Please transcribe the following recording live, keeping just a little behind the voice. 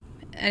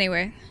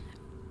Anyway,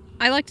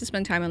 I like to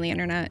spend time on the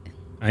internet.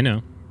 I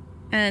know.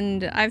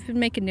 And I've been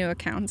making new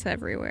accounts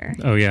everywhere.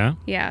 Oh, yeah?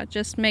 Yeah,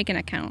 just making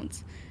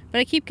accounts. But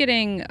I keep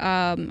getting,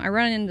 I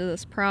run into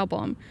this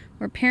problem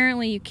where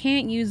apparently you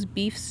can't use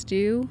beef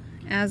stew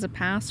as a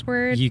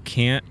password. You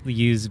can't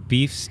use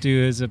beef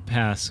stew as a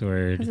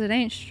password. Because it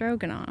ain't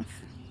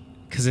stroganoff.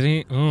 Because it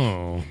ain't,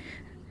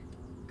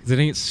 because it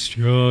ain't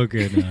strong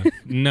enough.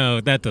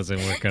 No, that doesn't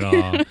work at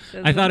all.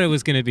 I thought it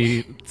was going to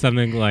be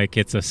something like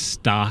it's a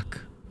stock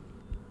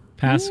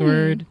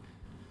password.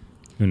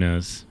 Who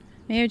knows?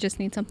 Maybe I just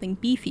need something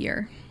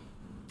beefier.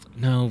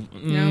 No.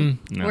 No.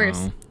 No.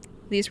 Worse.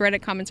 These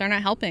Reddit comments are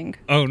not helping.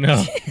 Oh,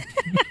 no.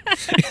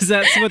 Is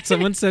that what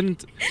someone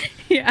said?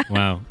 Yeah.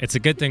 Wow. It's a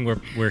good thing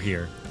we're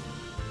here.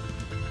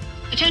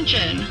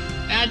 Attention!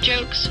 Bad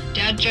jokes,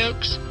 dad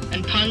jokes,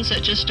 and puns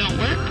that just don't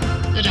work.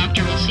 The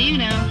doctor will see you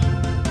now.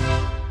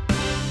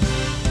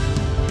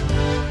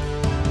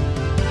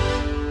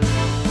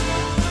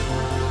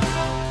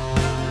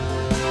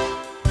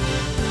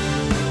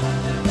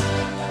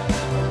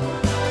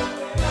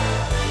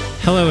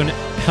 Hello and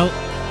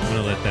I'm going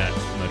to let that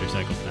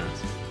motorcycle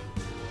pass.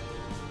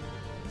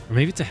 Or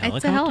maybe it's a helicopter?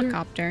 It's a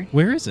helicopter.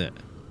 Where is it?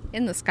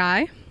 In the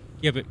sky?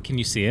 Yeah, but can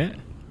you see it?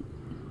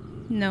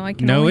 No, I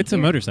can No, only it's a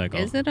hear. motorcycle.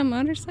 Is it a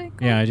motorcycle?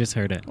 Yeah, I just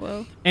heard it.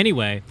 Whoa.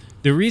 Anyway,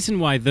 the reason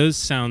why those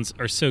sounds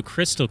are so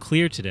crystal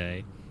clear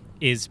today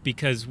is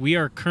because we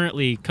are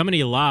currently coming to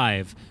you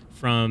live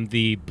from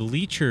the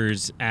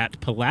bleachers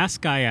at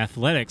Pulaski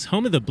Athletics,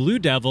 home of the Blue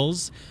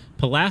Devils,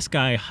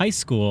 Pulaski High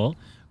School.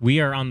 We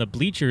are on the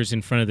bleachers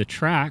in front of the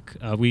track.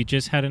 We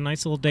just had a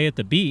nice little day at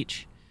the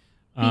beach.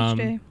 Beach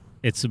day.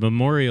 It's a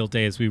Memorial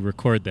Day as we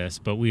record this,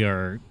 but we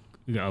are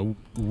a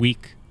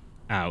week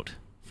out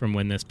from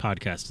when this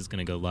podcast is going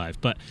to go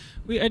live. But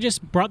I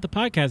just brought the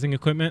podcasting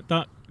equipment,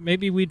 thought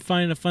maybe we'd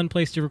find a fun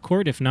place to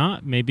record. If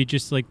not, maybe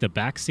just like the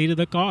back seat of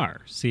the car,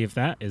 see if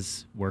that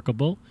is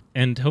workable.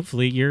 And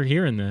hopefully you're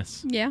hearing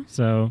this. Yeah.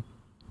 So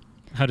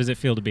how does it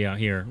feel to be out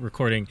here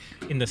recording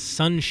in the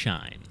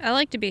sunshine? I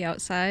like to be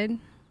outside.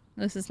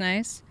 This is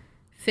nice.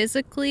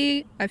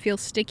 Physically, I feel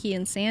sticky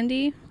and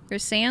sandy. Your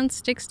sand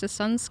sticks to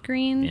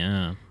sunscreen.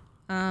 Yeah.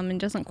 And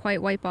doesn't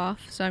quite wipe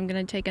off. So I'm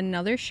going to take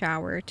another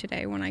shower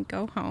today when I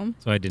go home.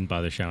 So I didn't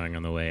bother showering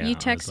on the way out. You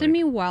texted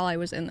me while I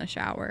was in the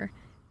shower.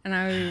 And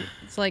I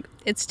was like,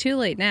 it's too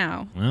late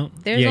now. Well,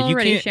 There's yeah,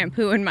 already you can't,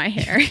 shampoo in my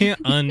hair. You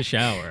can't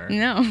unshower.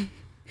 No.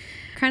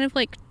 Kind of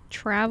like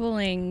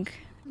traveling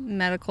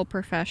medical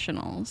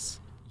professionals.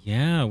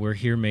 Yeah, we're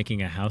here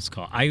making a house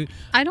call. I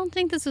don't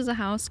think this is a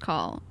house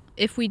call.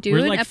 If we do We're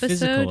an like episode,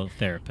 physical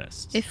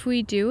therapists. if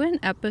we do an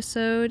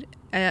episode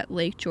at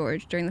Lake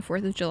George during the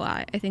 4th of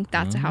July, I think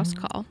that's a house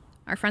call.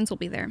 Our friends will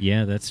be there.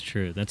 Yeah, that's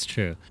true. That's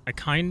true. I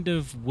kind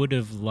of would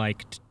have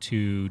liked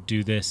to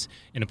do this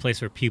in a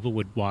place where people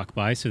would walk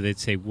by, so they'd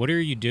say, "What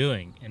are you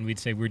doing?" And we'd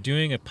say, "We're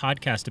doing a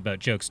podcast about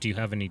jokes. Do you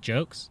have any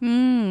jokes?"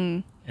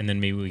 And then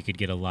maybe we could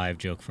get a live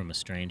joke from a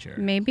stranger.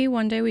 Maybe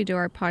one day we do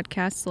our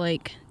podcast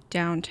like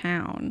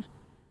downtown.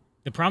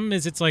 The problem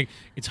is it's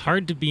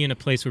hard to be in a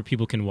place where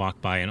people can walk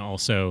by and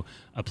also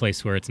a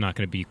place where it's not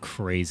going to be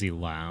crazy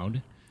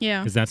loud.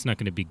 Yeah. Because that's not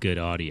going to be good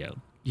audio.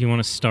 You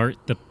want to start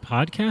the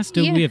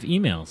podcast? Yeah. We have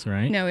emails,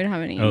 right? No, we don't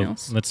have any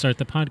emails. Oh, let's start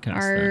the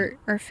podcast then.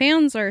 Our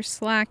fans are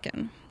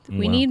slacking. We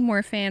Well. need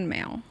more fan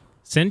mail.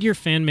 Send your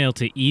fan mail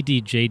to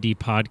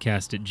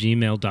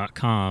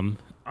edjdpodcast@gmail.com.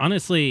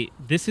 Honestly,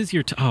 this is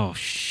your... oh,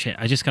 shit.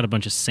 I just got a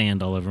bunch of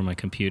sand all over my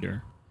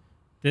computer.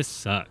 This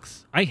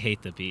sucks. I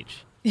hate the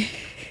beach.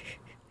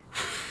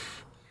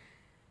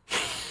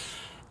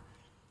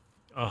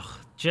 Oh,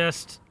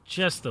 just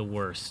the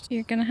worst.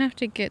 You're going to have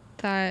to get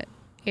that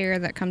air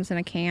that comes in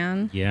a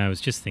can. Yeah, I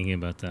was just thinking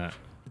about that.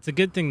 It's a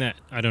good thing that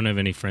I don't have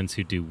any friends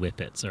who do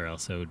whippets, or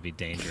else it would be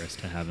dangerous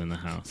to have in the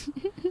house.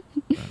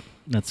 But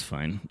that's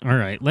fine. All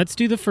right, let's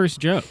do the first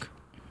joke.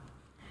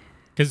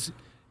 Because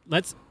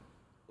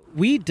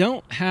we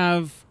don't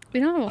have We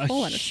don't have a a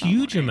whole lot of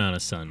huge sunlight. amount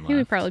of sun Maybe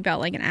left. probably about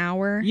like an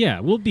hour. Yeah,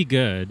 we'll be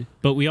good.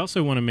 But we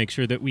also want to make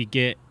sure that we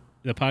get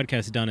the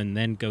podcast done and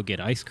then go get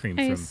ice cream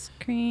Ice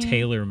cream. from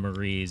Taylor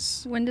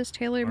Marie's. When does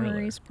Taylor Parlor.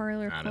 Marie's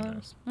parlor I don't know.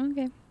 close?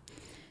 Okay.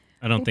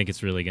 I don't think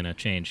it's really going to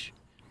change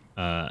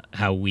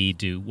how we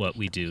do what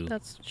we do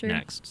That's true.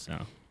 next.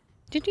 So.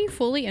 Did you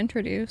fully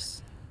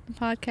introduce the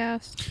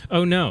podcast?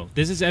 Oh, no.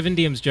 This is Evan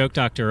Diem's Joke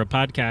Doctor, a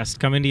podcast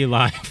coming to you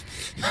live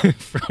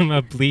from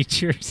a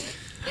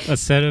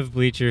set of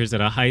bleachers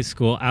at a high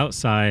school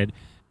outside.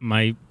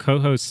 My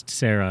co-host,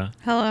 Sarah,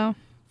 Hello.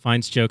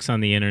 finds jokes on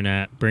the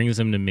internet, brings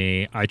them to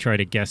me. I try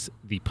to guess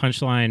the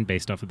punchline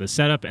based off of the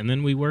setup, and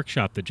then we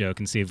workshop the joke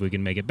and see if we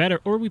can make it better,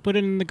 or we put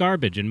it in the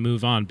garbage and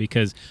move on,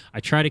 because I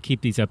try to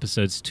keep these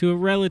episodes to a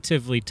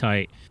relatively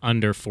tight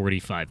under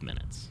 45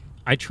 minutes.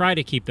 I try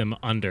to keep them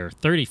under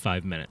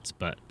 35 minutes,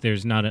 but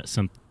there's not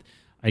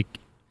I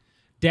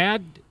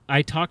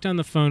talked on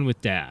the phone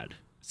with Dad,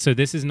 so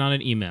this is not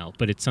an email,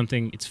 but it's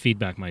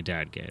feedback my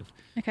dad gave.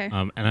 Okay.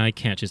 And I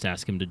can't just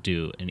ask him to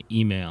do an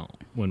email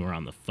when we're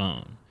on the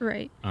phone.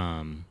 Right.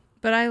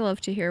 But I love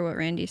to hear what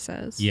Randy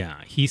says.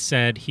 Yeah, he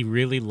said he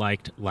really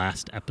liked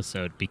last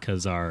episode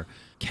because our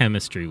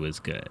chemistry was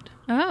good.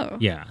 Oh.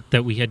 Yeah,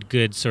 that we had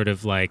good sort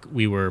of like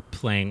we were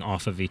playing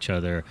off of each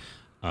other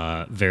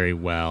very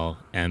well,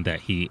 and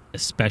that he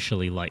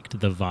especially liked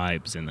the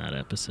vibes in that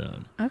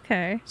episode.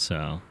 Okay.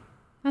 So.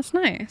 That's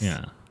nice.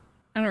 Yeah.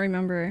 I don't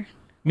remember.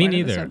 Me what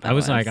neither. episode that I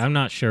was like, I'm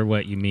not sure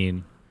what you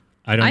mean.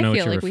 I don't know what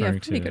you're referring to. I feel like we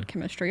have pretty good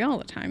chemistry all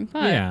the time.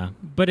 But yeah,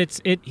 but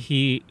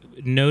he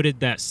noted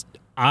that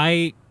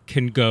I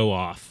can go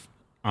off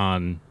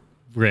on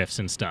riffs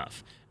and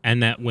stuff,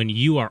 and that when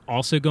you are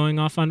also going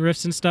off on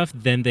riffs and stuff,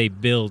 then they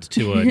build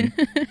to a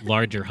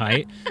larger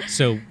height.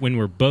 So when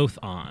we're both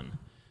on,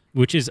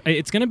 which is,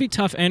 it's going to be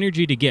tough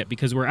energy to get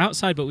because we're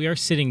outside, but we are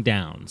sitting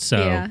down. So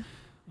yeah.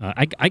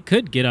 I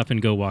could get up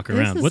and go walk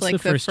around. This is What's like the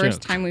first joke?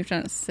 time we've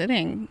done a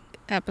sitting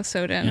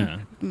episode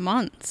in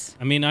months.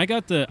 I mean, I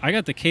got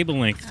the cable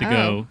length to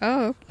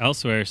go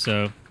elsewhere,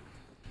 so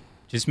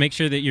just make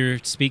sure that you're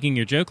speaking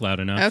your joke loud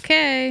enough.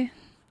 Okay.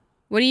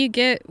 What do you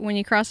get when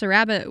you cross a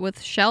rabbit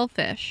with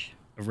shellfish?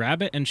 A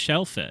rabbit and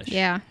shellfish.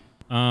 Yeah.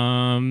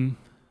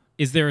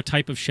 Is there a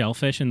type of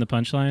shellfish in the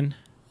punchline?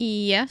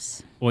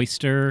 Yes.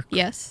 Oyster.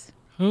 Yes.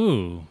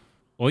 Ooh.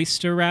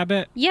 Oyster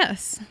rabbit?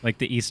 Yes. Like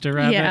the Easter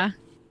rabbit? Yeah.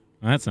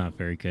 Well, that's not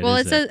very good. Well,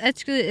 is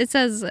it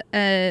says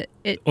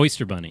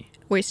Oyster bunny.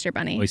 Oyster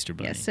bunny. Oyster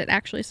bunny. Yes, it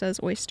actually says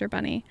oyster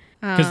bunny.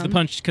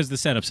 Because the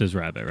setup says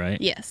rabbit, right?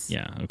 Yes.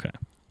 Yeah. Okay.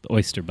 The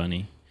oyster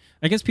bunny.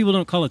 I guess people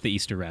don't call it the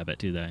Easter rabbit,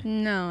 do they?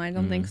 No, I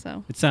don't think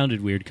so. It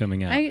sounded weird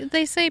coming out.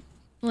 They say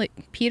like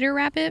Peter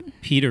Rabbit.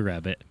 Peter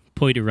Rabbit.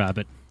 Poiter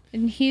Rabbit.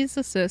 And he's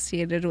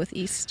associated with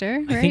Easter,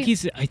 right?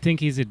 I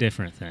think he's a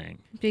different thing.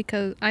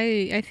 Because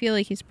I feel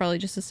like he's probably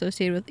just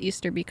associated with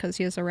Easter because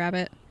he has a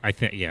rabbit. I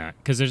think, yeah.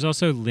 Because there's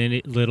also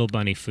little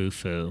bunny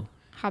Foo-Foo.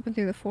 Hopping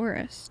through the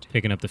forest.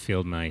 Picking up the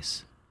field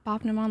mice.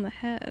 Bopping him on the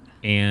head.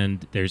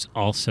 And there's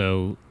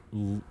also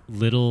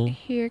little...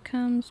 Here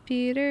comes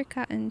Peter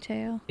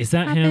Cottontail. Is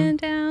that hopping him?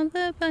 Down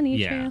the bunny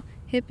Yeah. trail.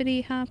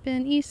 Hippity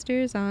hopping,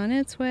 Easter's on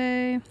its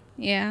way.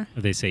 Yeah.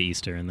 They say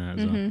Easter in that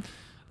as well.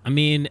 I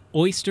mean,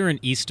 oyster and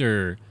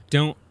Easter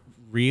don't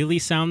really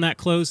sound that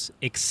close,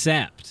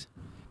 except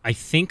I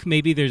think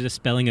maybe there's a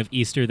spelling of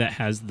Easter that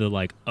has the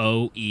like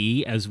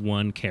O-E as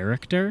one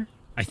character.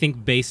 I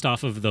think based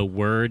off of the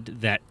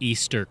word that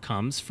Easter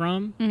comes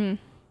from,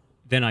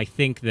 then I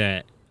think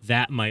that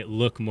might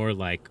look more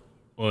like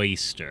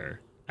oyster.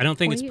 I don't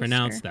think it's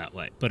pronounced that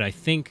way, but I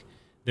think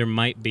there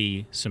might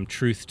be some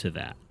truth to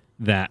that.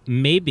 That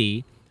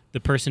maybe the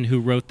person who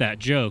wrote that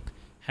joke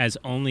has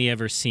only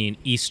ever seen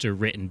Easter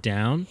written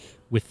down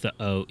with the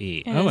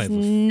O-E. I've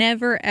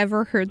never,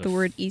 ever heard the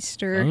word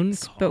Easter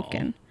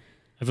spoken.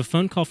 I have a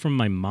phone call from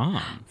my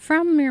mom.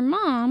 From your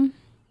mom?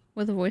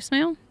 With a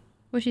voicemail?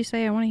 What'd she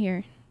say? I want to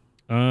hear.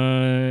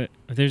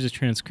 There's a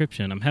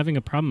transcription. I'm having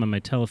a problem on my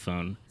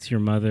telephone. It's your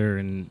mother,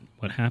 and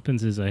what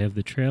happens is I have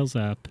the Trails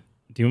app.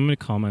 Do you want me to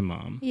call my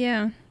mom?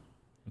 Yeah.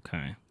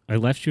 Okay. I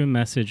left you a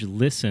message.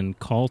 Listen,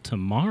 call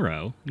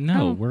tomorrow.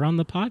 No, we're on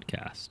the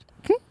podcast.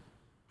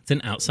 It's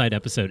an outside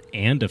episode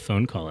and a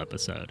phone call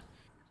episode.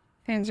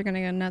 Fans are going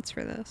to go nuts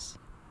for this.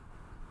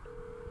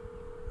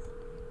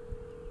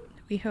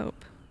 We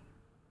hope.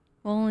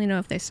 We'll only know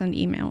if they send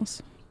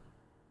emails.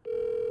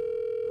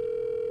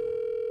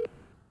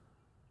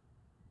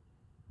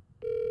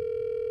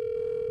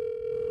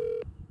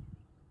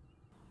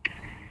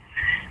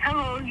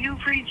 Hello,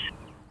 you've reached...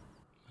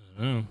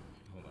 I don't know.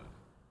 Hold on.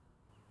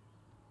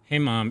 Hey,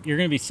 Mom, you're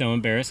going to be so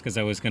embarrassed because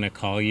I was going to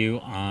call you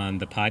on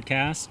the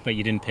podcast, but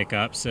you didn't pick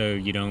up, so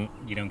you don't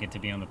get to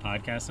be on the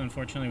podcast,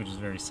 unfortunately, which is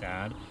very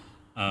sad.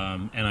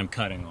 And I'm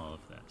cutting all of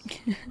this,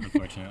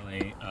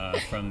 unfortunately,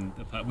 from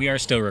the we are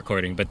still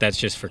recording, but that's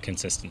just for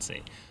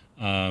consistency.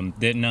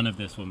 None of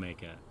this will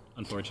make it,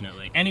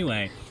 unfortunately.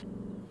 Anyway,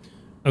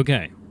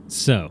 okay,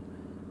 so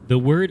the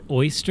word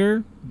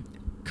oyster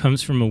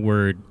comes from a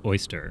word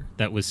oyster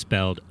that was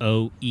spelled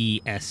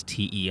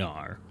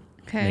O-E-S-T-E-R.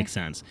 Okay. Makes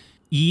sense.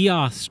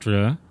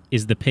 Eostre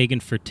is the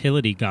pagan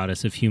fertility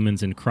goddess of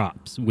humans and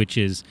crops, which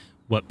is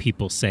what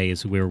people say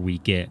is where we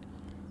get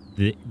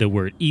the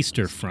word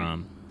Easter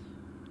from.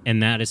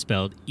 And that is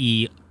spelled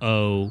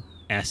E-O-S-T-R-E.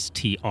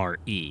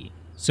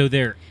 So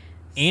they're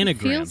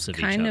anagrams of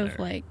each other. It feels kind of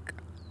like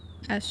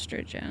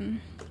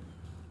estrogen.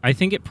 I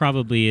think it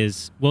probably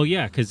is. Well,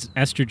 yeah, because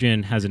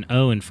estrogen has an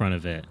O in front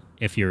of it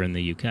if you're in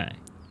the UK.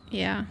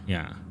 Yeah.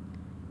 Yeah.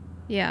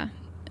 Yeah.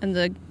 And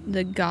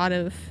the god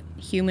of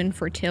human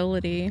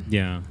fertility.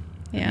 Yeah.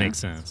 Yeah. It makes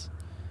sense.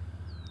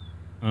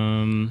 Get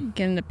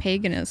into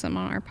paganism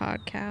on our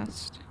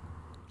podcast.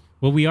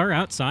 Well, we are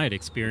outside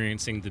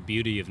experiencing the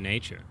beauty of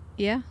nature.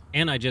 Yeah.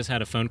 And I just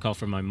had a phone call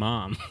from my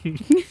mom.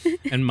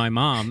 And my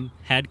mom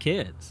had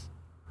kids.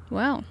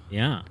 Well.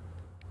 Yeah.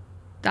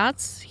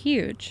 That's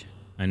huge.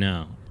 I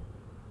know.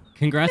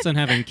 Congrats on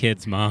having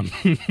kids, Mom.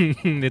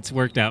 It's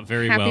worked out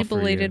very well for you. Happy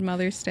belated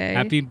Mother's Day.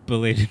 Happy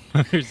belated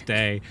Mother's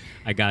Day.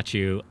 I got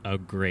you a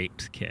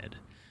great kid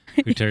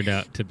who turned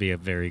out to be a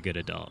very good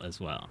adult as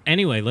well.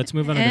 Anyway, let's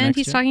move on to the next And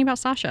he's joke. talking about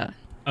Sasha.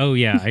 Oh,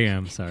 yeah, I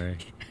am. Sorry.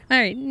 All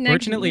right. Next.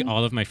 Fortunately,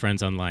 all of my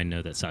friends online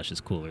know that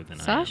Sasha's cooler than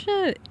I am.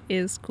 Sasha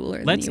is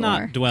cooler Let's than you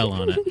not are. dwell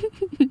on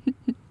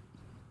it.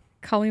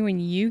 Call me when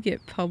you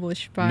get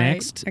published by...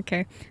 Next.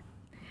 Okay.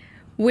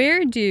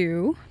 Where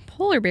do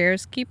polar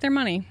bears keep their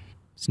money?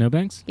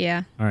 Snowbanks?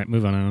 Yeah. All right,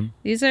 move on.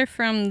 These are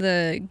from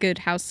the Good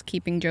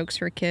Housekeeping Jokes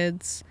for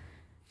Kids.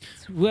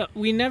 Well,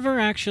 we never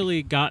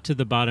actually got to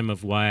the bottom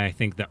of why I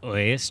think the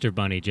Oyster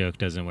Bunny joke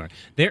doesn't work.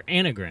 They're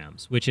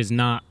anagrams, which is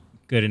not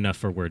good enough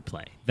for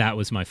wordplay. That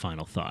was my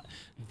final thought.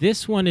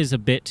 This one is a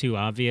bit too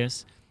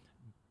obvious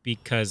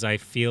because I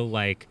feel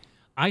like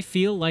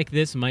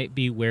this might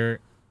be where,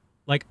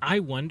 like, I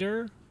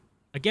wonder,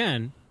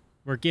 again,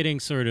 we're getting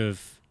sort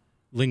of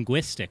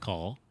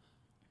linguistical.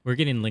 We're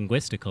getting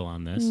linguistical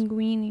on this.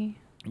 Linguini.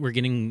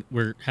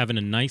 We're having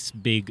a nice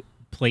big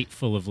plate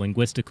full of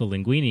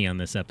linguini on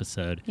this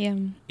episode. Yeah.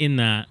 In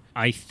that,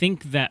 I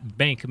think that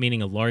bank,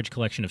 meaning a large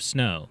collection of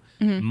snow,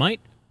 might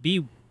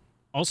be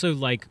also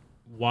like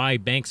why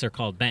banks are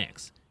called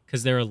banks,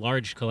 because they're a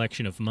large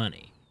collection of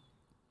money,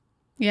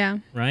 Yeah.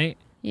 right?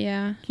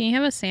 Yeah. Can you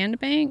have a sand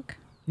bank?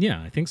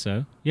 Yeah, I think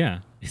so. Yeah,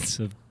 it's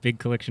a big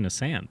collection of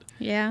sand.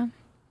 Yeah.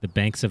 The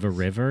banks of a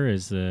river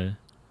is the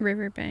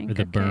Riverbank. or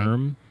the okay.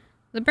 berm,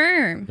 The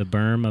berm. the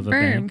berm of a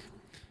Berm. bank,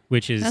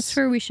 which is That's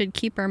where we should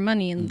keep our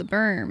money, in the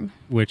berm.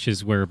 which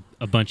is where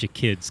a bunch of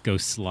kids go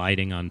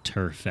sliding on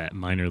turf at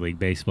minor league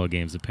baseball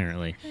games,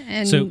 apparently.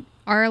 And So-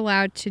 are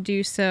allowed to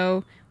do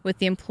so with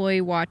the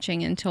employee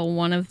watching until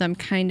one of them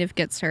kind of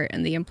gets hurt,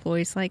 and the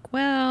employee's like,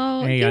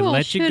 well, Hey, you I all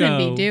let you shouldn't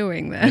go. be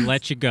doing I this.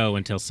 let you go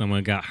until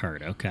someone got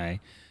hurt, okay?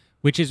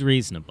 Which is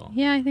reasonable.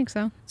 Yeah, I think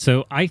so.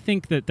 So I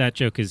think that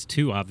joke is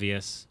too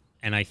obvious,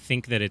 and I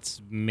think that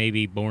it's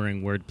maybe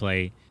boring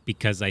wordplay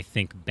because I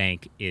think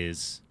bank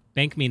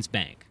means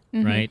bank,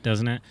 right?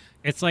 Doesn't it?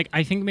 It's like,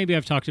 I think maybe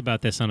I've talked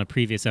about this on a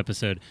previous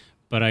episode,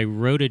 but I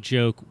wrote a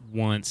joke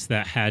once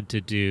that had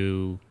to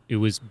do, it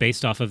was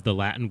based off of the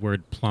Latin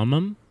word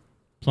plumbum,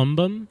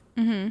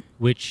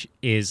 which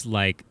is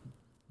like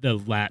the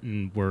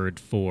Latin word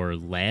for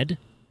lead.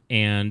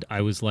 And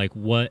I was like,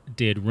 what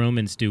did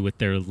Romans do with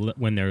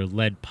when their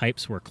lead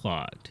pipes were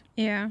clogged?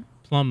 Yeah.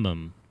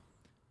 Plumbum.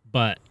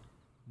 But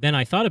then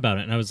I thought about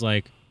it and I was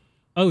like,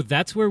 oh,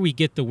 that's where we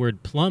get the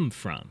word plumb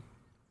from.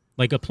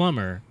 Like a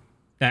plumber,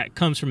 that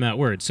comes from that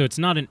word. So it's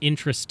not an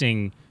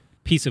interesting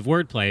piece of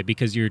wordplay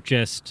because you're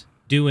just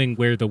doing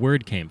where the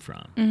word came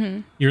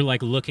from. You're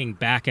like looking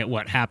back at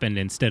what happened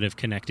instead of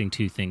connecting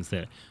two things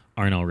that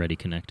aren't already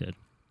connected.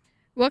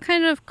 What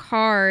kind of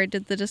car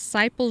did the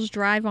disciples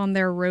drive on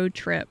their road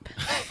trip?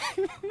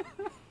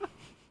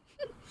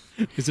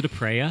 Is it a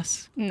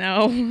Prius?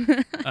 No.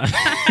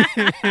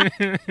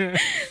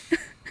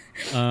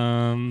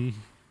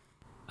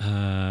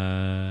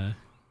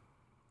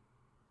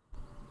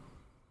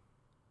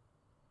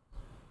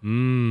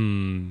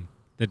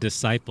 The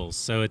disciples.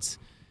 So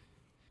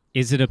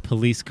is it a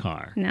police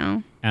car?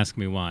 No. Ask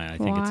me why. I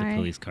think it's a Why?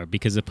 police car.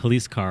 Because a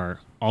police car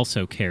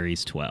also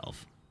carries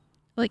 12.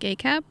 Like a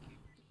cab?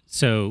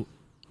 So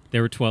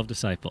there were 12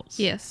 disciples.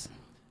 Yes.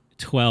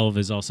 12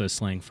 is also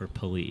slang for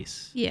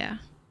police. Yeah.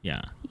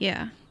 Yeah.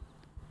 Yeah.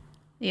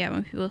 Yeah,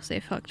 when people say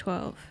fuck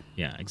 12.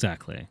 Yeah,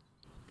 exactly.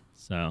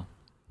 So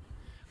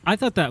I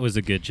thought that was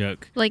a good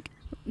joke. Like,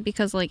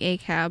 because like a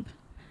cab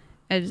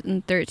as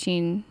in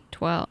 13,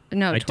 12.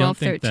 No, I 12, don't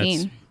think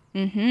 13.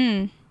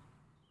 Mm-hmm.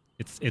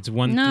 It's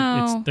one.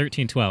 No. It's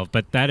 1312,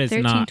 but that is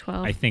 13, not.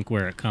 12. I think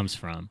where it comes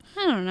from.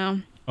 I don't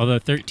know. Although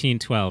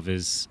 1312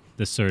 is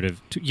the sort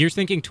of you're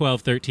thinking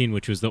 1213,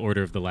 which was the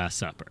order of the Last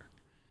Supper.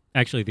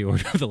 Actually, the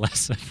order of the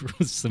Last Supper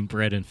was some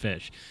bread and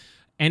fish.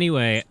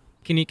 Anyway,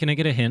 can I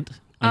get a hint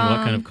on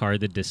what kind of car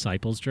the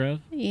disciples drove?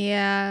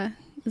 Yeah.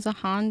 It's a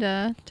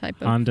Honda type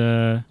of.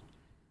 Honda.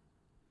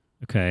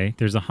 Okay,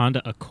 there's a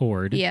Honda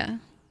Accord. Yeah.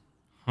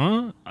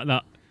 Huh?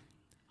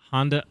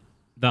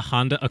 The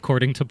Honda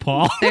according to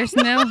Paul. There's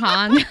no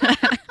Honda.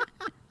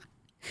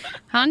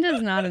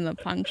 Honda's not in the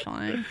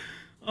punchline.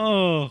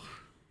 Oh,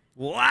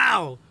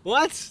 wow!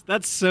 What?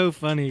 That's so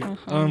funny.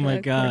 Oh my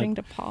god! According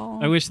to Paul.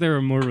 I wish there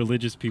were more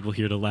religious people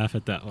here to laugh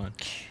at that one.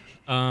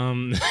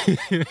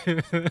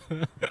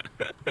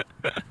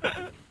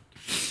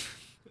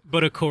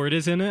 But Accord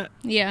is in it?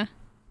 Yeah.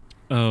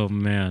 Oh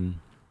man.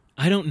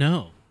 I don't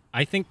know.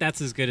 I think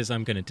that's as good as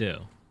I'm going to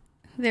do.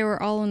 They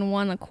were all in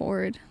one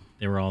accord.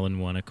 They were all in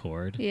one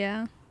accord.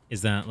 Yeah.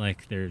 Is that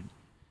like they're...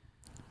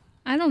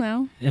 I don't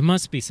know. It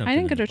must be something I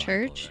didn't go in to the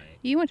Bible, church. right?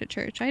 You went to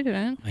church. I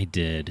didn't. I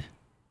did.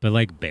 But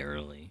like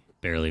barely.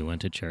 Barely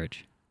went to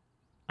church.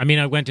 I mean,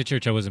 I went to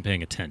church. I wasn't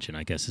paying attention,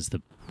 I guess is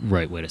the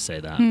right way to say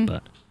that.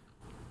 But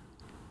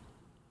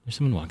there's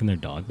someone walking their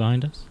dog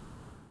behind us.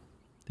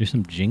 There's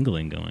some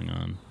jingling going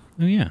on.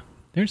 Oh, yeah.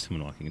 There's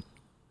someone walking.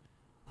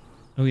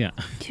 Oh, yeah.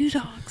 2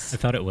 dogs. I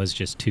thought it was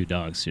just 2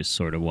 dogs just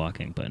sort of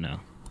walking, but no.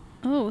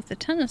 Oh, with the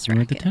tennis We're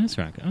racket. with the tennis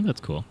racket. Oh,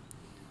 that's cool.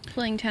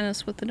 Playing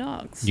tennis with the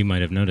dogs. You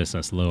might have noticed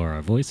us lower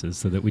our voices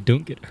so that we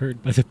don't get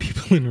heard by the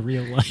people in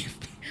real life.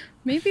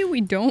 Maybe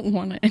we don't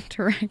want to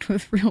interact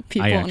with real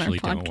people I on our actually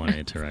podcast. don't want to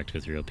interact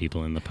with real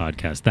people in the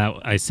podcast. That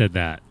I said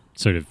that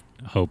sort of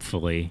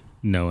hopefully,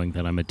 knowing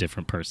that I'm a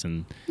different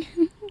person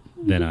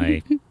than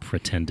I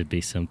pretend to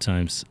be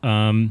sometimes.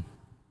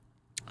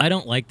 I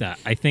don't like that.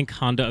 I think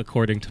Honda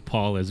According to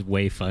Paul is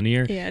way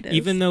funnier. Yeah, it is.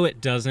 Even though it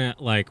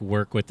doesn't like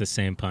work with the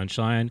same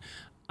punchline,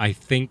 I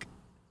think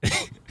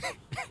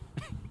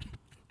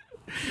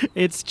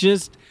it's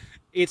just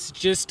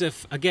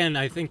again,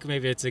 I think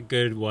maybe it's a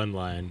good one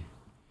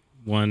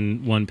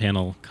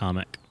panel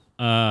comic.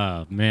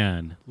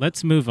 Man,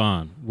 let's move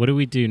on. What do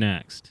we do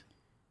next?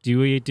 Do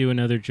we do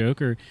another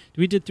joke, or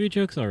we did 3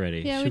 jokes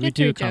already? Yeah, Should we we did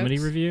do 3 a comedy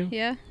jokes. review?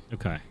 Yeah.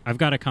 Okay, I've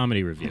got a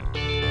comedy review.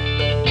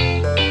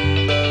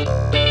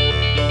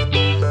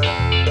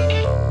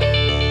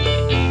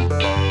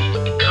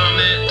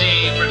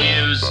 Comedy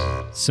reviews.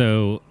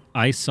 So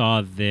I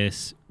saw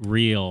this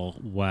reel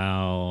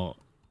while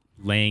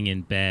laying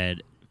in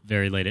bed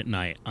very late at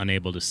night,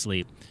 unable to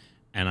sleep,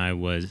 and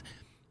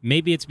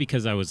maybe it's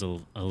because I was a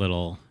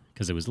little,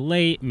 because it was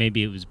late,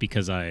 maybe it was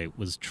because I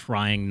was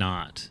trying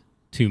not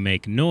to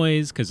make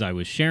noise because I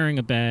was sharing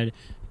a bed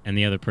and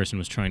the other person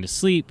was trying to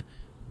sleep,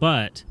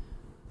 but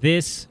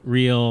this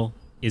reel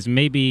is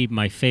maybe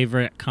my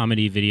favorite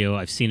comedy video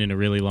I've seen in a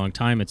really long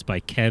time. It's by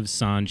Kev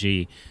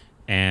Sanji,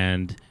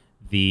 and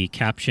the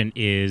caption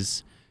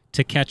is,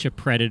 "To catch a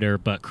predator,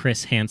 but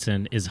Chris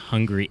Hansen is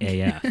hungry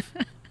AF."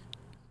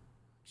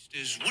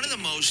 Is one of the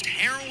most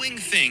harrowing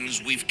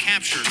things we've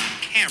captured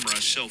on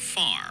camera so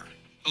far.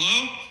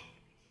 Hello?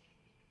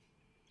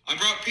 I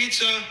brought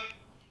pizza.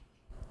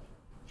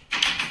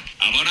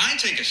 How about I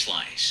take a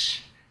slice?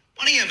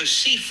 Why don't you have a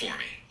seat for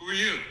me? Who are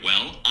you?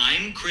 Well,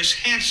 I'm Chris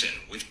Hansen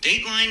with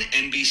Dateline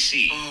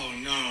NBC. Oh,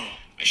 no.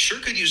 I sure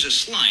could use a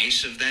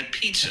slice of that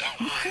pizza.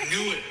 Oh, I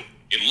knew it.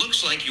 It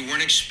looks like you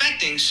weren't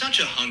expecting such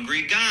a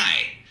hungry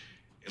guy.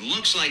 It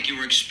looks like you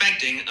were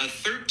expecting a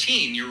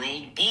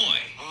 13-year-old boy.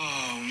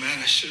 Oh, man,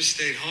 I should have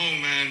stayed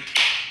home, man.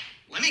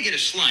 Let me get a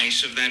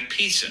slice of that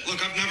pizza.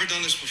 Look, I've never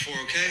done this before,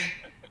 okay?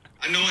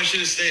 I know I should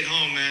have stayed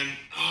home, man.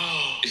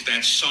 Oh. Is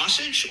that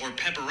sausage or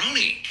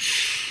pepperoni?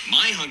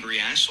 My hungry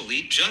ass will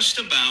eat just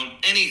about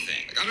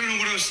anything. I don't know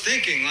what I was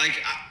thinking.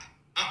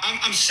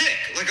 I'm sick.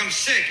 I'm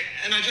sick.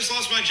 And I just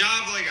lost my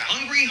job.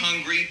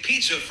 Hungry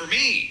pizza for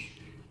me.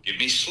 Give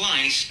me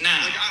slice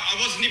now. I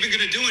wasn't even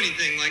going to do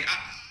anything.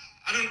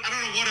 I don't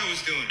know what I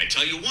was doing. I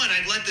tell you what,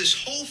 I'd let this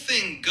whole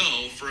thing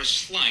go for a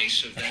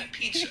slice of that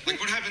pizza. What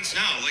happens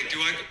now? Am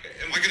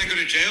I gonna go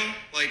to jail?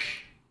 What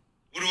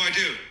do I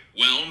do?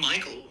 Well,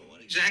 Michael,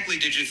 what exactly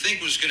did you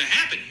think was gonna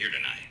happen here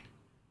tonight?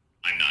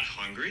 I'm not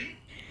hungry.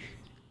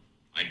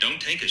 I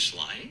don't take a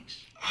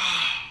slice.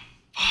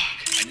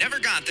 Fuck. I never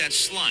got that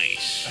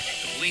slice.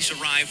 The police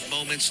arrived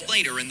moments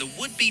later and the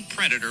would-be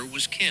predator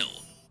was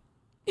killed.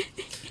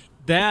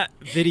 That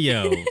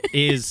video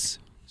is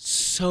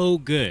so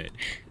good.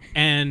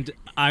 And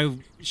I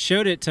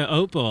showed it to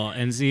Opal,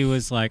 and Z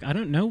was like, I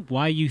don't know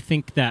why you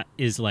think that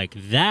is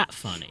that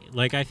funny.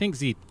 I think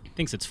Z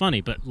thinks it's funny,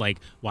 but why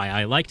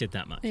I liked it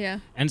that much. Yeah.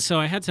 And so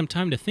I had some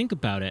time to think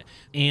about it,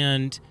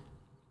 and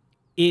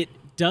it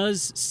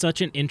does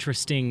such an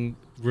interesting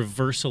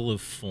reversal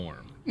of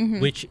form,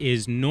 which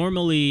is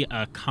normally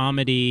a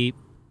comedy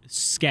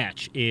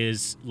sketch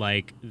is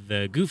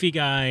the goofy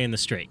guy and the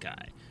straight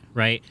guy,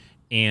 right?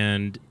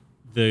 And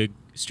the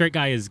straight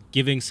guy is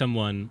giving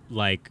someone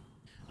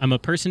I'm a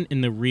person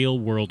in the real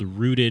world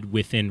rooted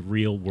within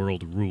real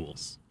world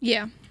rules.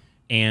 Yeah.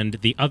 And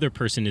the other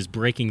person is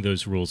breaking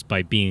those rules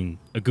by being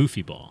a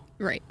goofy ball.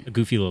 Right. A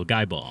goofy little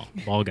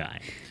ball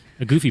guy.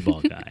 A goofy ball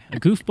guy. A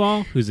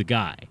goofball who's a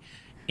guy.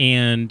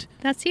 And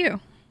That's you.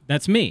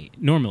 that's me,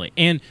 normally.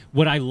 And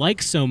what I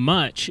like so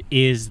much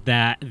is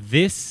that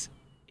this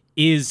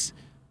is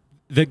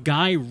the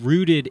guy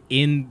rooted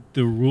in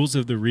the rules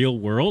of the real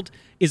world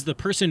is the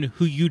person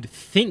who you'd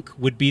think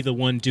would be the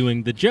one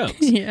doing the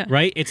jokes, Yeah.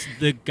 right? It's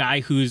the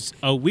guy who's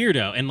a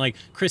weirdo. And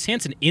Chris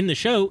Hansen in the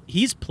show,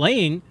 he's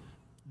playing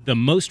the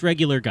most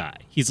regular guy.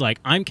 He's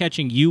I'm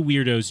catching you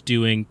weirdos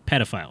doing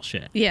pedophile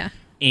shit. Yeah.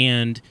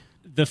 And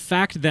the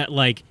fact that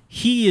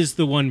he is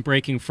the one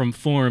breaking from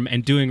form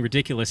and doing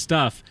ridiculous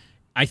stuff,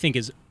 I think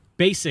is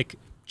basic,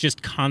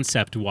 just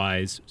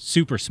concept-wise,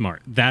 super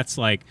smart. That's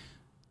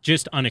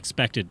just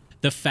unexpected.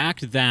 The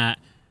fact that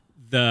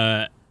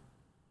the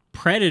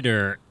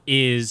predator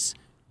is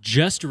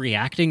just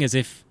reacting as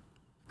if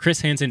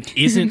Chris Hansen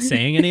isn't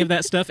saying any of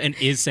that stuff and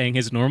is saying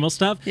his normal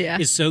stuff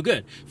is so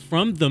good.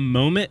 From the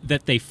moment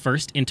that they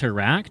first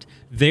interact,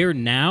 they're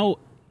now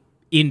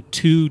in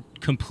 2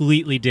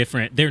 completely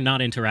different, they're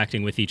not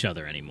interacting with each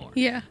other anymore.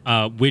 Yeah.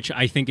 Which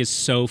I think is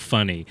so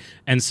funny.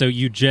 And so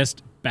you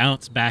just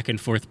bounce back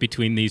and forth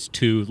between these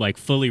 2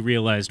 fully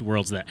realized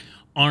worlds that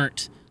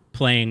aren't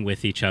playing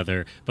with each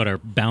other but are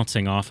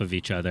bouncing off of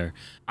each other.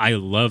 I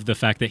love the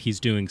fact that he's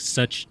doing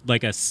such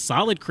a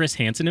solid Chris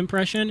Hansen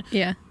impression.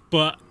 Yeah.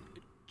 But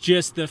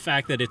just the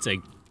fact that it's a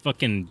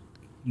fucking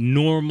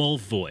normal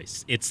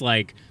voice. It's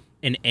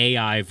an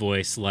AI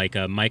voice, a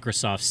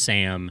Microsoft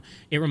Sam.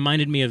 It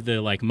reminded me of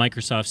the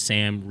Microsoft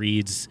Sam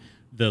reads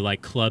the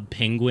Club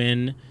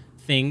Penguin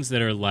things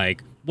that are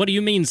what do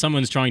you mean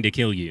someone's trying to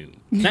kill you?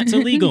 That's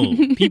illegal.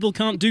 People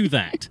can't do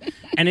that.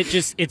 And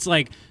it's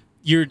like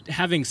you're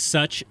having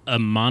such a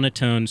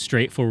monotone,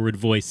 straightforward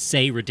voice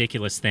say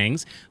ridiculous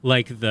things,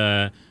 like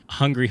the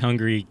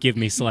hungry, give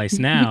me slice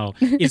now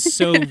is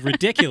so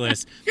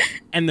ridiculous.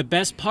 And the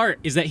best part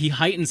is that he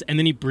heightens and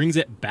then he brings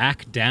it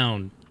back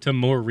down to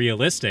more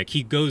realistic.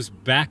 He goes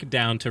back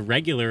down to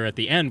regular at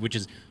the end, which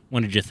is,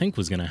 what did you think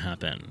was going to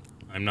happen?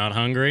 I'm not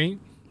hungry.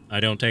 I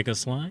don't take a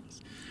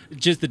slice.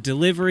 Just the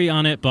delivery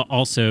on it, but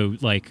also,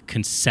 like,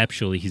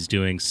 conceptually, he's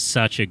doing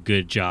such a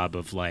good job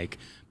of, like,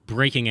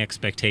 breaking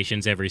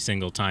expectations every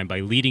single time by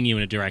leading you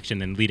in a direction,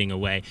 then leading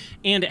away.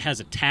 And it has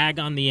a tag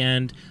on the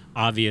end,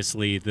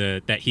 obviously,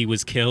 that he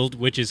was killed,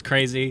 which is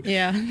crazy.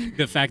 Yeah.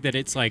 The fact that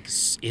it's, like,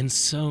 in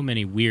so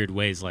many weird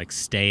ways, like,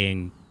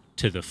 staying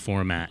to the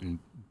format and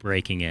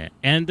breaking it.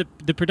 And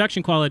the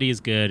production quality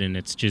is good, and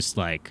it's just,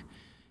 like,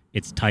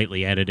 it's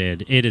tightly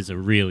edited. It is a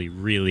really,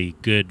 really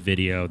good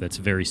video that's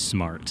very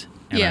smart.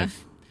 And Yeah.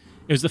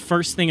 It was the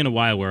first thing in a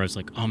while where I was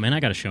like, oh, man, I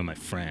got to show my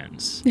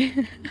friends.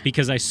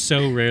 Because I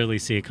so rarely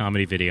see a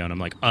comedy video, and I'm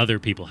like, other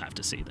people have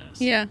to see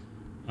this. Yeah.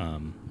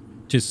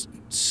 Just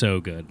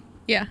so good.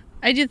 Yeah.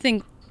 I do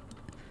think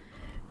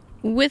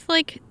with,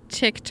 like,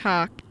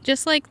 TikTok,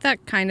 just, like,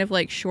 that kind of,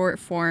 like, short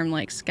form,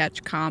 like,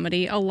 sketch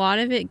comedy, a lot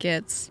of it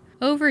gets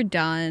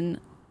overdone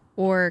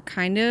or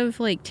kind of,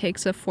 like,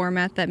 takes a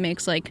format that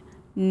makes, like,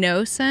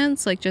 no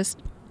sense, like, just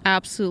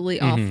absolutely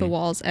off the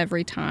walls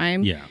every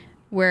time. Yeah.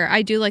 Where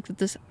I do like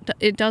that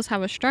it does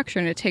have a structure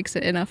and it takes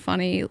it in a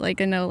funny,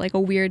 like, in a, like, a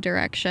weird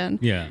direction.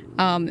 Yeah.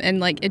 And,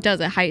 like, it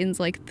heightens,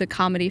 like, the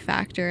comedy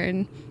factor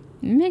and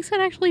makes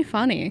it actually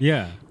funny.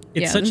 Yeah.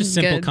 It's Yeah, such this a is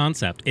simple good.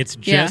 concept. It's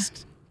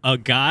just a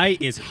guy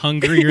is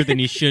hungrier than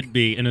he should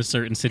be in a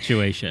certain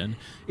situation.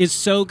 It's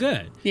so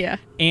good. Yeah.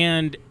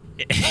 And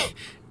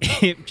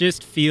it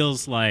just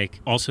feels like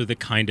also the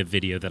kind of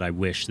video that I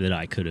wish that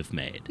I could have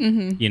made,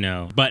 you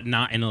know, but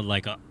not in a,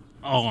 like,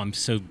 oh, I'm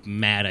so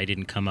mad I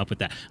didn't come up with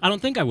that. I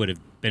don't think I would have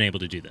been able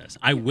to do this.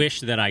 I wish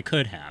that I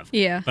could have,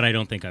 but I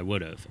don't think I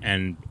would have.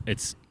 And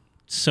it's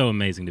so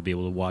amazing to be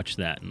able to watch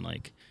that. And,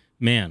 like,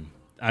 man,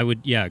 I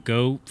would,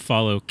 go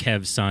follow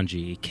Kev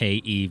Sanji,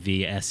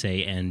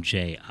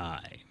 KEVSANJI.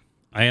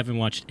 I haven't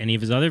watched any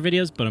of his other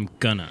videos, but I'm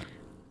gonna.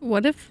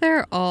 What if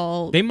they're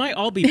all... They might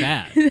all be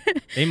bad.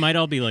 They might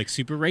all be, like,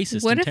 super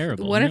racist and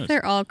terrible. What Who if knows?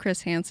 they're all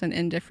Chris Hansen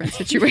in different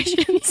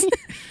situations?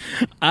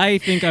 I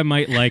think I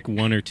might like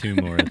one or two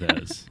more of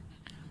those.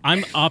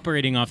 I'm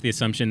operating off the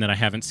assumption that I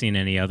haven't seen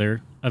any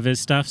other of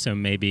his stuff, so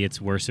maybe it's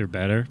worse or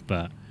better,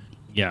 but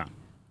yeah.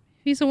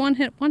 He's a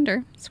one-hit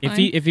wonder. It's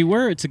fine. If he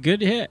were, it's a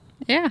good hit.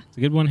 Yeah. It's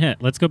a good one hit.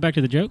 Let's go back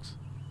to the jokes.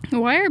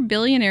 Why are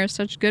billionaires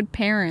such good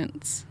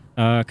parents?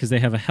 Because they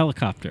have a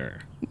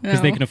helicopter.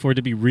 Because they No. can afford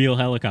to be real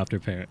helicopter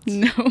parents.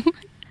 No.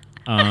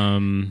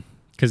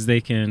 Because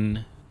they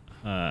can...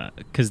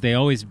 Because they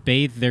always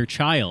bathe their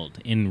child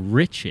in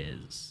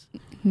riches.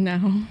 No.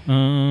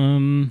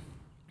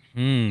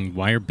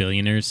 Why are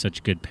billionaires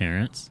such good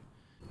parents?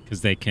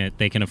 Because they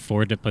can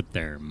afford to put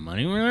their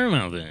money where their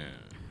mouth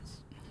is.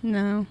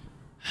 No.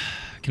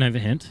 Can I have a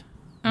hint?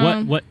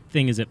 What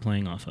thing is it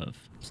playing off of?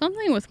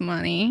 Something with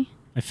money.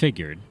 I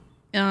figured.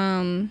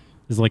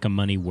 Is it like a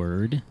money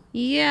word?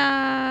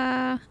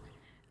 Yeah.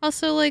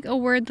 Also, like, a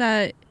word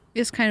that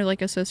is kind of,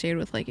 like, associated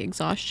with, like,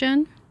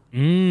 exhaustion.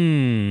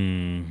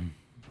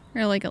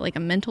 Or, like a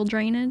mental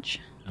drainage.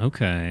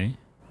 Okay.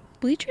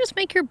 Bleachers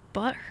make your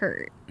butt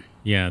hurt.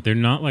 Yeah, they're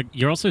not like...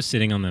 You're also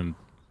sitting on them...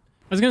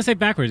 I was going to say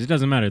backwards. It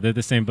doesn't matter. They're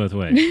the same both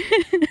ways.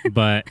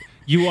 But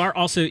you are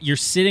also... You're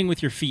sitting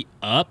with your feet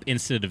up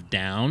instead of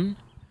down.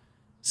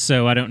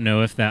 So I don't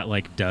know if that,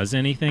 like, does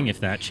anything, if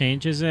that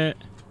changes it.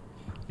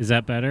 Is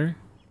that better?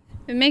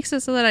 It makes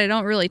it so that I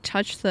don't really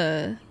touch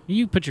the...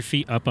 You put your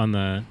feet up on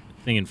the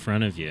thing in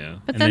front of you.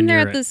 But and then they're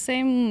you're at the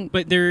same...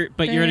 But you're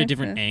at a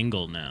different the-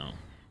 angle now.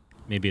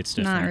 Maybe it's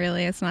different. Not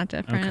really. It's not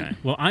different. Okay.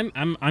 Well,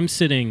 I'm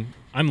sitting...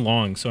 I'm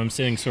long, so I'm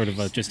sitting sort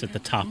of just at the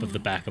top of the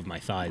back of my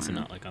thighs and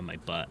not, like, on my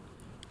butt.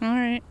 All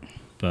right.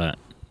 But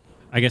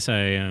I guess I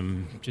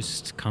am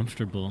just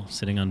comfortable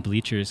sitting on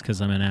bleachers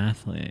because I'm an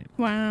athlete.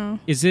 Wow.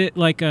 Is it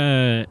like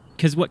a...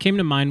 Because what came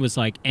to mind was,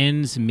 like,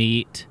 ends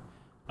meet,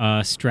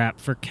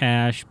 strapped for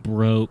cash,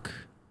 broke,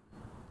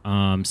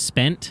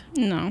 spent.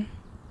 No.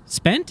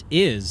 Spent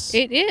is...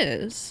 It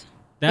is.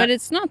 That- But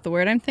it's not the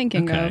word I'm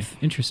thinking Okay, of.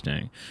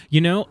 interesting.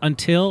 You know,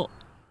 until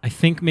I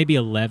think maybe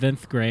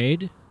 11th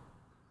grade...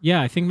 Yeah,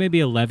 I think maybe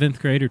 11th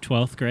grade or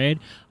 12th grade,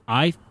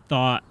 I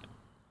thought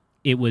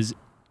it was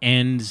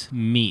ends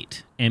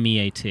meet,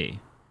 M-E-A-T,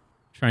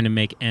 trying to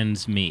make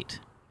ends meet,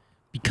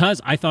 because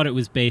I thought it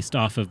was based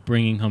off of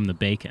Bringing Home the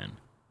Bacon.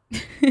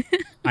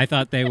 I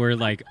thought they were,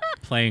 like,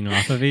 playing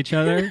off of each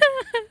other,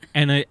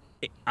 and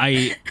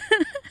I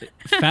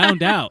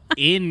found out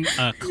in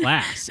a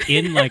class,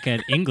 in, like,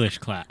 an English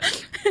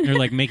class, they're,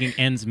 like, making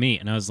ends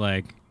meet, and I was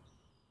like,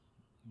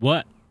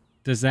 what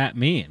does that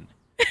mean?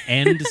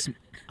 Ends...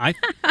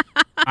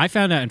 I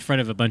found out in front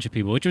of a bunch of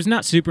people, which was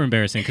not super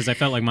embarrassing because I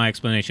felt like my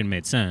explanation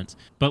made sense.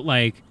 But,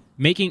 like,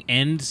 making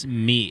ends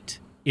meet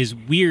is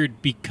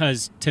weird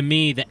because to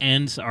me the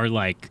ends are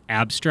like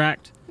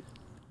abstract.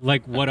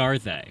 Like, what are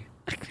they?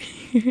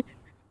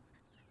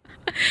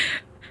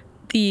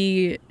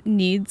 The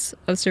needs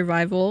of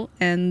survival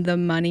and the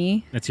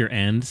money. That's your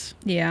ends?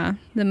 Yeah,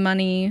 the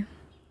money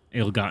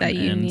Ill-gotten that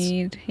you ends.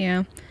 need.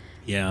 Yeah.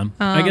 Yeah.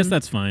 I guess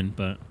that's fine,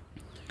 but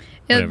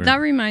whatever. That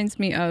reminds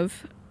me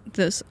of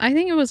this. I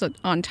think it was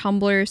on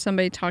Tumblr.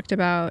 Somebody talked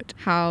about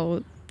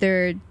how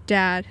their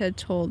dad had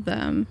told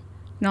them,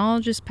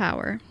 knowledge is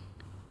power.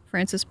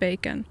 Francis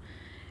Bacon.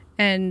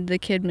 And the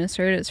kid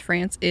misheard it as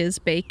France is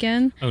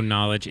bacon. Oh,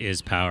 knowledge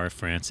is power.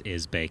 France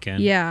is bacon.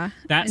 Yeah.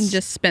 That's- And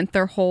just spent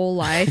their whole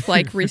life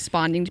like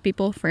responding to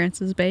people, France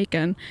is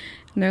bacon.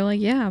 And they're like,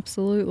 yeah,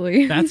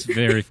 absolutely.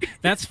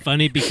 That's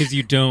funny because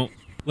you don't,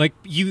 like,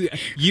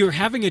 you're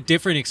having a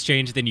different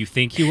exchange than you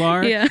think you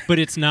are, Yeah. but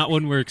it's not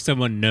one where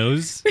someone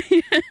knows.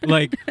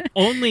 Like,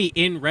 only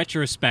in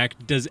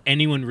retrospect does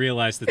anyone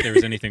realize that there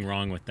was anything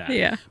wrong with that.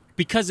 Yeah.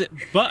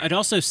 But it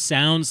also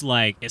sounds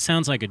like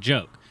a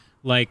joke.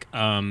 Like,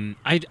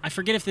 I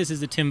forget if this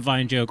is a Tim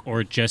Vine joke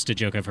or just a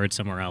joke I've heard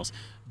somewhere else,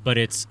 but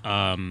it's,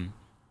 I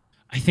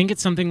think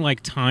it's something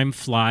like time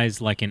flies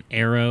like an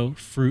arrow,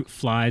 fruit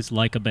flies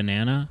like a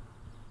banana,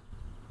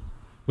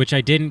 which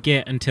I didn't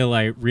get until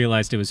I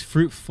realized it was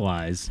fruit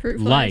flies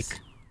like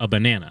a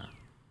banana.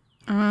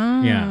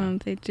 Oh, Yeah.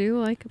 they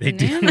do like a They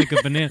banana. do like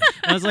a banana.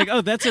 I was like,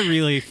 oh, that's a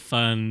really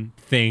fun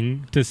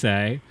thing to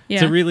say.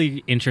 It's Yeah. a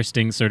really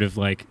interesting sort of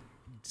like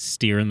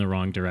steer in the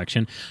wrong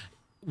direction.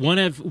 One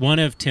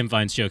of Tim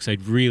Vine's jokes I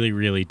really,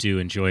 really do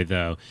enjoy,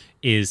 though,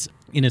 is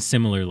in a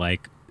similar,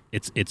 like,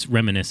 it's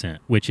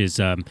reminiscent, which is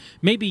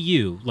maybe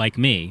you, like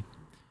me,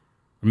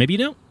 or maybe you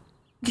don't.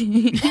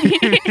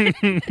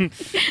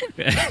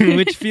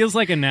 Which feels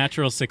like a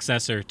natural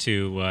successor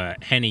to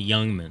Henny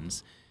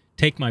Youngman's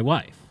Take My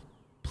Wife,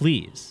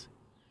 Please.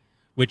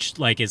 Which,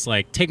 like, is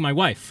like, take my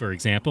wife, for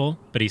example,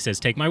 but he says,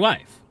 take my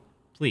wife,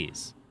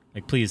 please.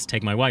 Like, please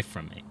take my wife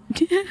from me.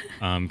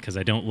 Because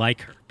I don't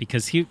like her.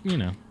 Because he, you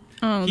know.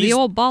 Oh, He's the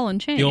old ball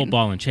and chain. The old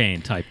ball and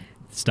chain type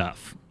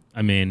stuff.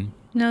 I mean,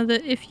 No,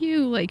 that if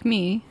you, like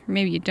me, or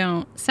maybe you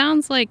don't,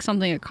 sounds like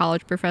something a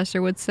college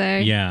professor would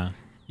say. yeah,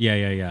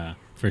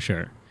 for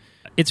sure.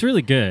 It's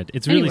really good.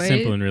 It's really Anyway.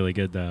 simple and really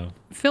good, though.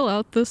 Fill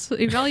out this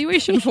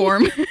evaluation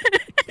form.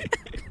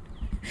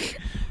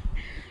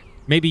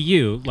 Maybe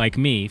you, like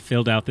me,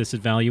 filled out this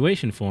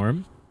evaluation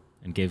form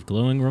and gave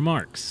glowing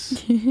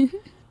remarks.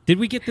 Did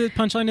we get the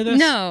punchline of this?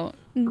 No,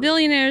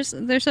 billionaires,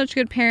 they're such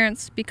good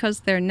parents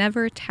because they're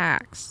never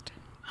taxed.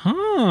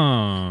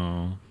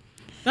 Oh,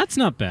 that's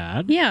not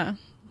bad. Yeah,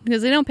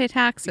 because they don't pay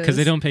taxes. Because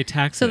they don't pay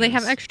taxes. So they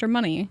have extra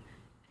money.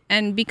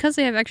 And because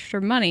they have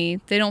extra money,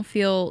 they don't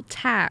feel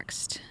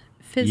taxed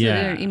physically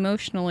Yeah. or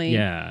emotionally.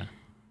 Yeah.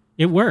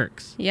 It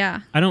works.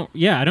 Yeah. I don't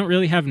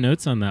really have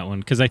notes on that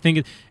one because I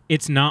think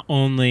it's not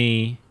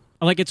only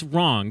like it's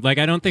wrong. Like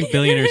I don't think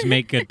billionaires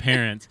make good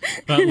parents,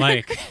 but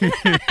like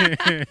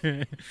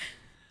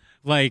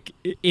like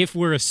if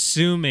we're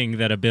assuming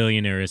that a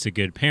billionaire is a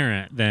good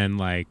parent, then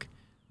like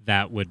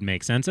that would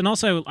make sense. And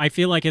also I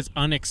feel like it's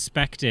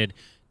unexpected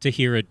to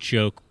hear a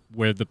joke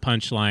where the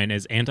punchline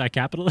is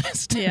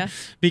anti-capitalist. Yeah.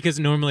 Because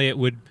normally it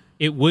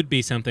would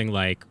be something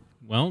like,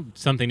 well,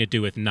 something to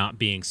do with not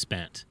being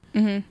spent.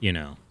 Mm-hmm. You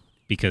know.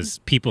 Because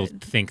people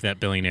think that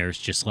billionaires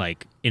just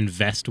like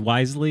invest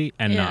wisely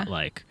and Yeah. not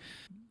like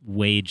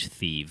wage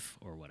thieve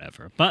or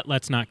whatever. But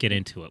let's not get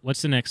into it.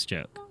 What's the next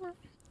joke?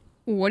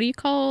 What do you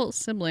call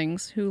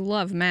siblings who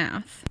love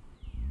math?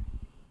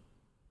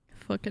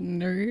 Fucking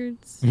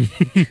nerds.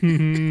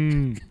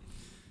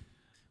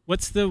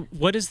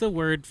 What is the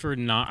word for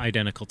not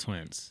identical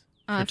twins?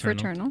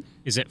 Fraternal.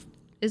 Is it?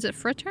 Is it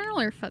fraternal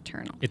or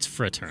fraternal? It's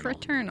fraternal.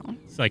 Fraternal.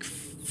 It's like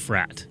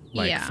frat,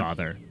 like Yeah.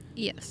 father,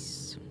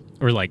 Yes.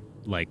 or like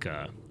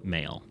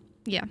male.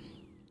 Yeah.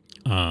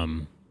 Or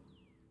I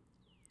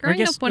Growing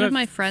guess, up, one of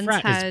my friends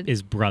frat had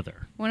is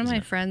brother. one of isn't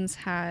my it? friends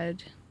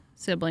had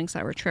siblings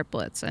that were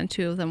triplets, and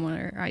two of them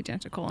were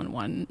identical, and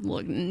one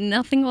looked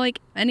nothing like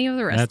any of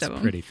the rest That's of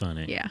them. pretty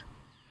funny. Yeah.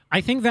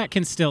 I think that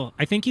can still.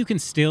 I think you can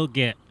still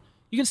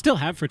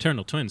have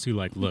fraternal twins who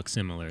like look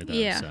similar though.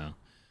 Yeah. So,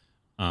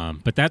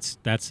 but that's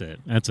it.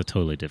 That's a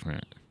totally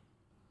different.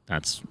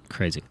 That's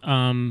crazy.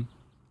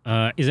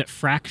 Is it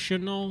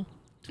fractional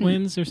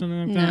twins or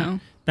something like that? No.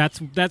 That's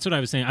what I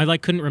was saying. I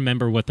like couldn't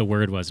remember what the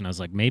word was, and I was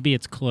like, maybe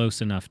it's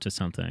close enough to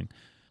something.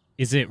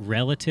 Is it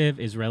relative?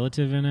 Is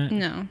relative in it?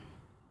 No.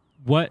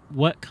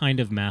 What kind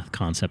of math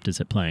concept is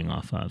it playing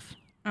off of?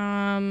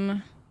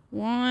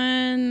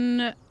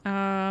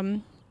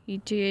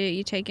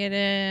 You take it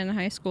in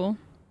high school,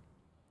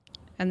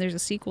 and there's a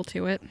sequel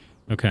to it.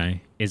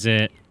 Okay. Is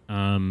it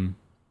Algebrothers?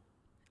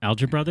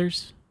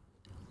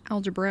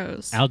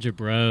 Algebros.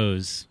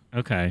 Algebros.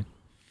 Okay.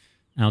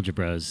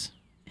 Algebros.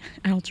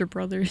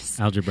 Algebrothers.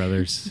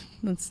 Algebrothers.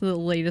 That's the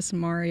latest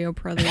Mario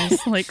Brothers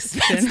like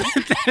spin.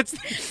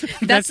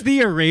 That's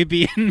the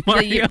Arabian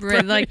Mario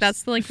Brothers. Like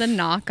that's like the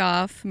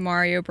knockoff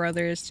Mario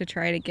Brothers to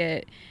try to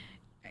get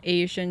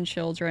Asian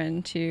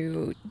children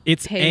to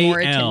It's pay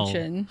more AL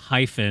attention.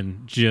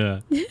 hyphen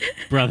J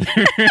brothers.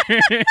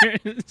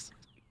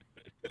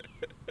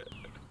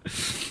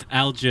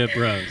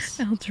 Algebros.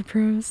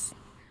 Algebros.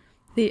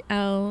 The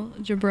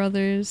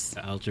Algebrothers.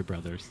 The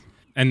Algebrothers.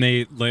 And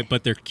they like,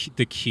 but they're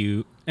the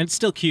cube, and it's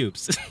still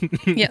cubes.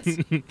 Yes.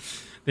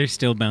 They're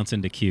still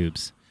bouncing to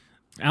cubes.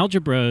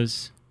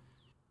 Algebros.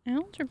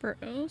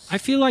 Algebros. I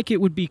feel like it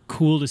would be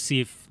cool to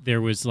see if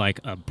there was like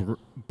a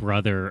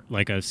brother,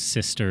 like a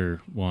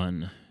sister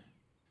one.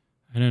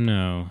 I don't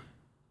know.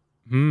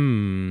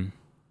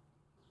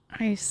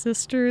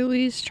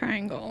 Sisterly's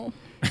triangle.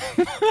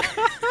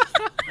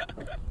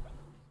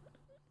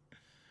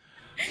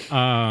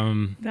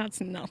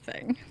 That's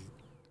nothing.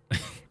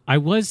 I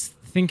was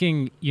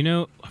thinking,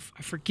 I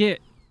forget.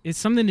 It's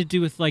something to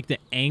do with like the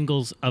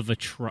angles of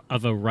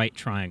a right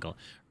triangle.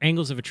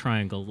 Angles of a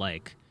triangle,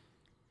 like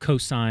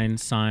cosine,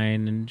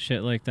 sine, and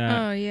shit like that.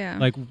 Oh, yeah.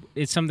 Like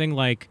it's something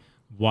like,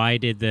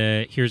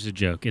 here's a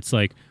joke. It's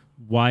like,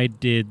 why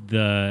did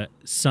the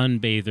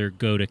sunbather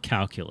go to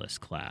calculus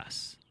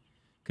class?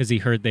 Because he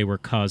heard they were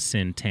cos,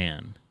 sin,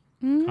 tan.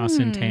 Cos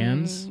and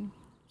tans?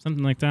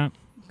 Something like that.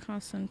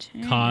 Cos and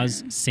tan.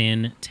 Cos,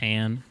 sin,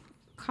 tan.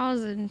 Cos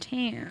and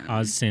tan.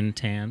 Cos, sin,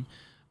 tan.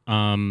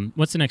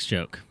 What's the next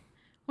joke?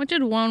 What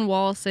did one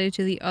wall say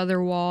to the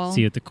other wall?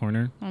 See you at the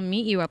corner? I'll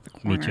meet you at the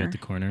corner. Meet you at the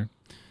corner.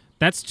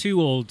 That's too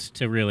old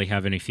to really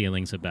have any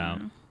feelings about.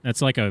 Yeah. That's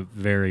like a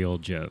very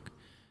old joke,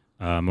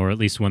 or at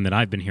least one that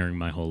I've been hearing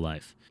my whole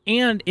life.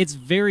 And it's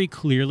very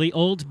clearly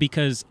old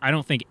because I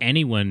don't think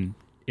anyone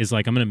is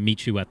like, I'm going to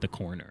meet you at the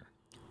corner.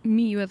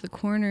 Meet you at the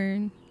corner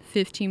in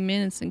 15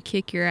 minutes and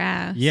kick your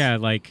ass. Yeah,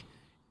 like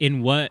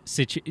in what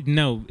situation?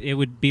 No, it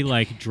would be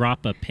like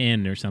drop a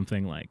pin or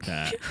something like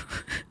that.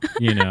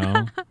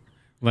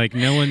 Like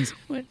no one's...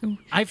 What?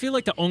 I feel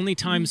like the only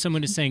time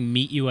someone is saying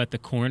meet you at the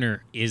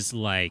corner is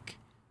like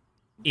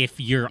if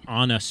you're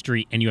on a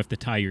street and you have to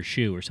tie your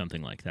shoe or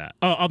something like that.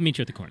 Oh, I'll meet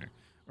you at the corner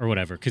or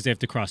whatever because they have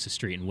to cross the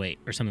street and wait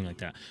or something like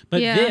that. But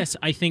this,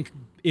 I think,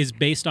 is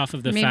based off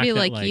of the fact that... Maybe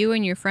like you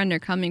and your friend are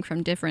coming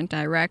from different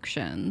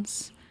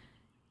directions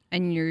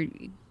and you're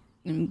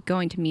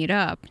going to meet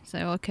up.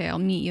 So, okay, I'll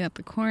meet you at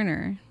the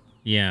corner.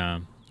 Yeah.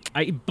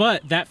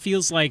 But that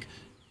feels like...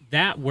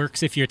 That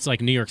works if it's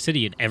like New York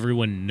City and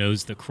everyone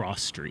knows the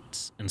cross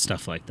streets and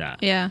stuff like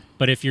that. Yeah.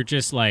 But if you're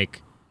just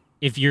like,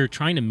 if you're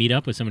trying to meet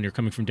up with someone, you're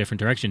coming from different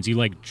directions, you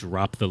like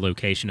drop the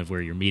location of where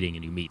you're meeting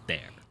and you meet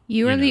there.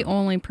 You are the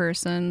only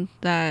person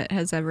that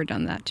has ever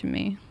done that to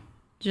me.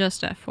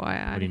 Just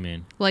FYI. What do you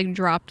mean? Like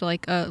dropped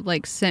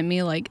sent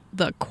me like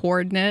the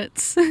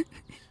coordinates.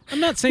 I'm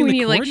not saying the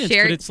coordinates,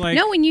 but it's like...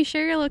 No, when you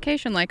share your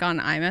location like on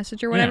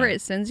iMessage or whatever,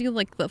 it sends you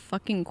like the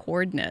fucking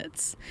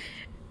coordinates.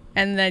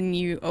 And then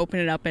you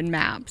open it up in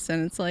Maps,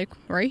 and it's like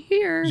right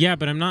here. Yeah,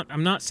 but I'm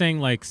not saying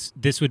like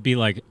this would be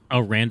like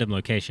a random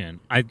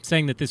location. I'm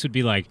saying that this would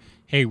be like,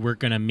 hey, we're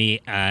gonna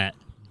meet at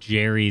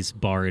Jerry's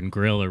Bar and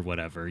Grill or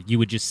whatever. You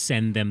would just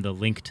send them the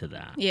link to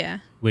that.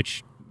 Yeah.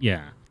 Which,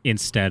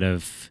 instead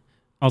of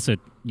also,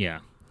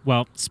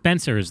 Well,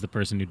 Spencer is the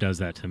person who does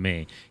that to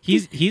me.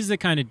 He's the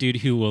kind of dude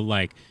who will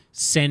like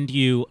send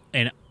you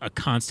a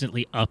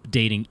constantly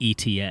updating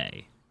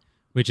ETA,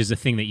 which is a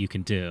thing that you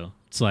can do.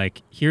 It's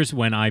like, here's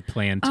when I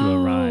plan to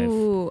arrive.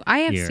 Oh, I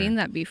have here. seen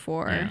that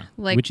before. Yeah.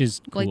 Like, which is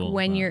cool, like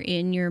when you're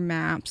in your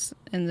maps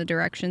and the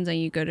directions and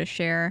you go to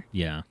share.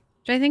 Yeah.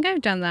 Which I think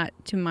I've done that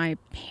to my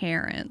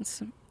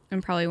parents.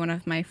 And probably one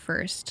of my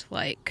first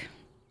like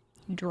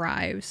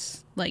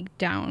drives like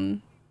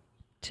down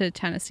to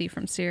Tennessee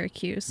from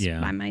Syracuse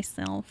by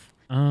myself.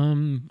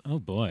 Oh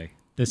boy.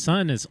 The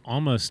sun is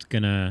about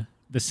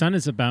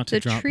to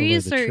drop below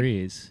the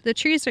trees. The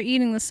trees are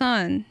eating the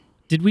sun.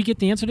 Did we get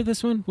the answer to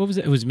this one? What was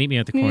it? It was meet me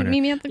at the corner.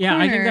 Meet me at the corner.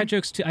 Yeah, I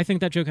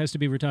think that joke has to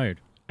be retired.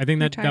 I think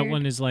that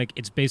one is like,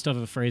 it's based off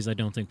of a phrase I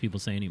don't think people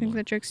say anymore. Think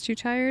that joke's too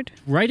tired?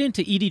 Write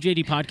into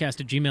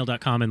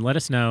edjdpodcast@gmail.com and let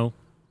us know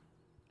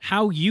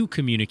how you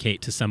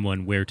communicate to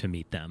someone where to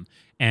meet them.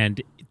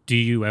 And do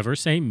you ever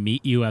say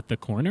meet you at the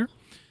corner?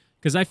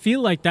 Because I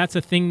feel like that's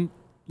a thing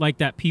like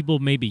that people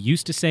maybe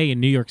used to say in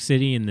New York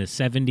City in the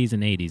 70s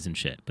and 80s and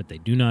shit, but they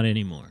do not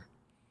anymore.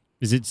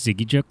 Is it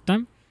Ziggy joke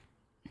time?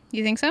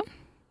 You think so?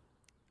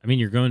 I mean,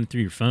 you're going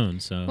through your phone,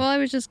 so... Well, I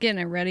was just getting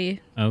it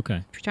ready.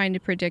 Okay. Trying to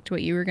predict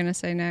what you were going to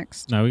say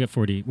next. No,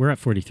 we're at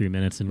 43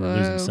 minutes and we're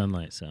losing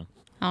sunlight, so...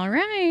 All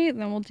right,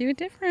 then we'll do it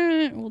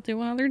different. We'll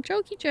do another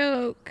jokey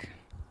joke.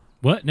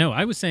 What? No,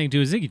 I was saying do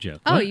a Ziggy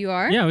joke. Oh, what? you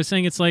are? Yeah, I was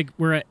saying it's like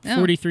we're at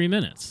 43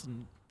 minutes.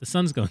 The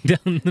sun's going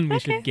down, and we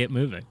should get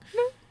moving.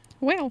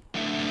 Well.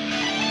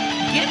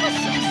 Give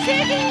us some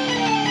Ziggy!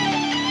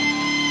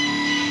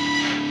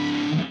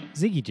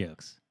 Ziggy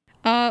jokes.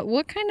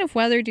 What kind of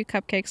weather do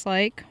cupcakes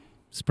like?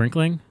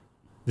 Sprinkling?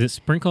 Is it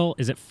sprinkle?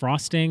 Is it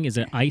frosting? Is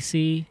it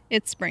icy?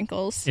 It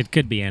sprinkles. It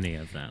could be any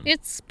of them.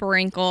 It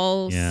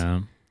sprinkles.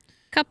 Yeah.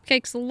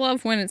 Cupcakes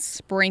love when it's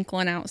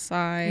sprinkling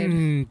outside.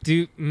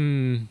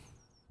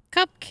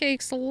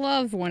 Cupcakes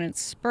love when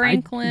it's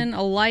sprinkling,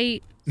 a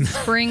light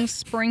spring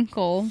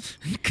sprinkle.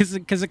 Because a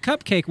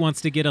cupcake wants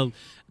to get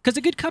Because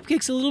a good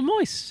cupcake's a little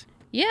moist.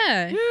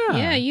 Yeah. Yeah.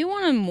 Yeah, you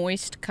want a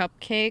moist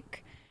cupcake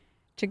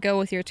to go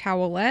with your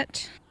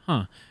towelette.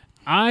 Huh.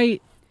 I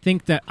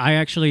think that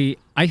I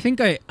think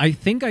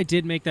I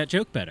did make that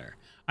joke better.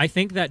 I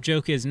think that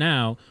joke is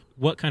now,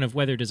 what kind of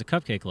weather does a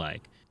cupcake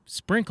like?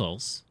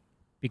 Sprinkles,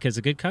 because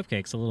a good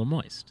cupcake's a little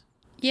moist.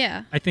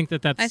 Yeah. I think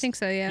that's... I think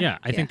so, yeah. Yeah,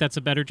 I think that's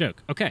a better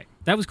joke. Okay,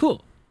 that was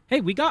cool.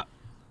 Hey, we got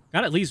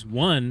at least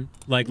one,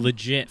 like,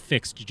 legit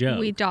fixed joke.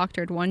 We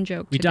doctored one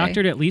joke We today.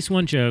 doctored at least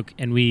one joke,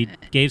 and we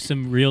gave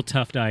some real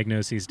tough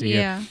diagnoses to you.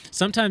 Yeah.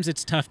 Sometimes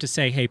it's tough to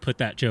say, hey, put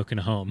that joke in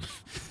a home.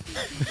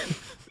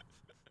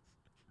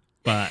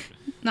 But,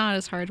 Not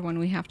as hard when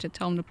we have to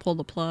tell them to pull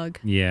the plug.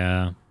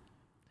 yeah.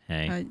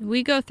 Hey.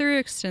 We go through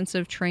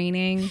extensive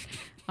training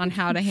on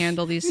how to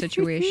handle these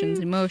situations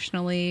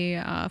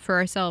emotionally for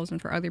ourselves and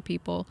for other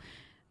people.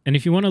 And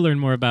if you want to learn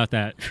more about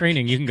that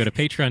training, you can go to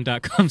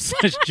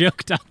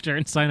patreon.com/jokedoctor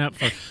and sign up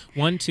for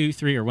 $1, $2,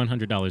 $3, or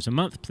 $100 a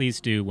month.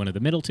 Please do one of the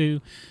middle two.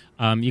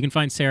 You can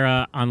find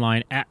Sarah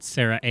online at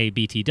Sarah A.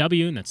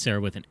 BTW, and that's Sarah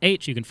with an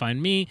H. You can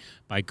find me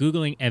by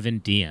Googling Evan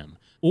DM.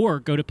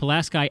 Or go to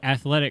Pulaski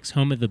Athletics,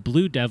 home of the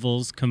Blue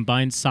Devils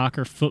combined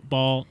soccer,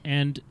 football,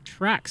 and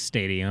track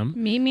stadium.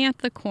 Meet me at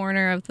the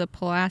corner of the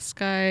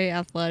Pulaski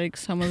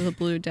Athletics, home of the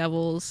Blue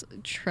Devils,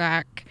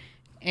 track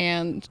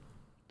and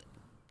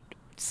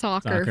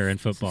Soccer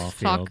and football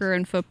field. Soccer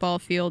and football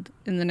field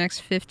in the next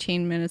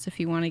 15 minutes if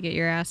you want to get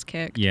your ass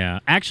kicked.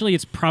 Yeah. Actually,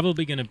 it's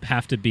probably going to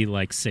have to be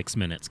like 6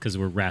 minutes because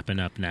we're wrapping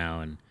up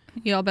now. And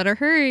Y'all better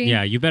hurry.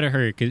 yeah, you better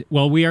hurry.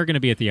 We are going to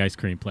be at the ice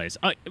cream place.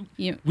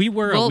 We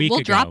were a week ago.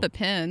 We'll drop a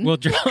pin. I'm going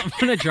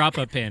to drop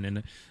a pin,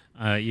 and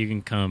you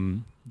can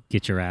come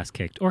get your ass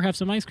kicked or have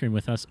some ice cream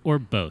with us, or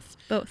both.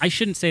 Both. I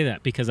shouldn't say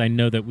that because I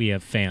know that we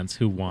have fans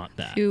who want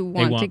that. Who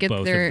want to get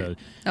both their of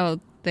those.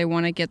 they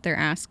want to get their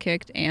ass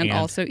kicked and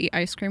also eat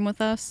ice cream with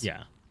us.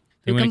 Yeah.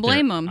 Who can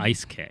blame them?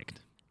 Ice kicked.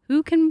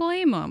 Who can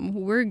blame them?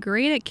 We're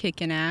great at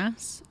kicking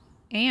ass,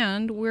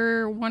 and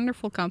we're a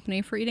wonderful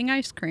company for eating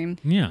ice cream.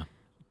 Yeah.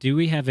 Do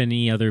we have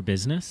any other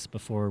business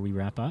before we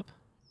wrap up?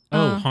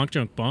 Honk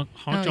jonk bonk.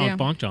 Honk jonk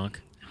bonk jonk.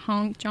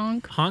 Honk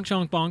jonk. Honk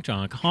jonk bonk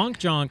jonk. Honk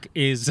jonk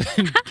is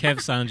Kev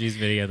Sanji's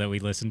video that we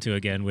listened to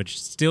again,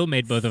 which still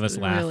made both of us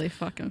laugh Really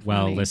fucking funny.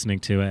 while listening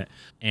to it.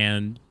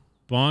 And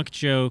bonk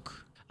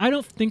joke. I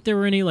don't think there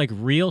were any like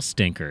real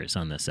stinkers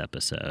on this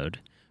episode.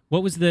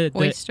 What was the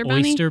Oyster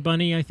Bunny? Oyster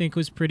Bunny? I think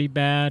was pretty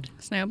bad.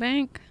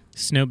 Snowbank.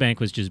 Snowbank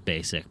was just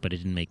basic, but it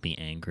didn't make me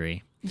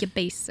angry. You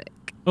basic.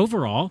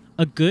 Overall,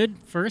 a good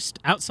first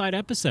outside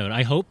episode.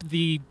 I hope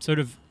the sort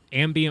of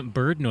ambient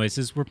bird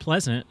noises were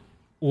pleasant,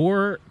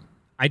 or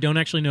I don't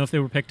actually know if they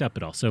were picked up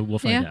at all. So we'll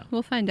find out.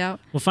 We'll find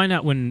out. We'll find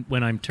out when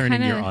I'm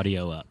turning your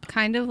audio up.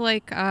 Kind of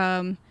like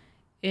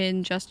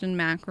in Justin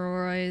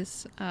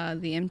McElroy's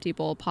The Empty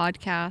Bowl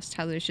podcast,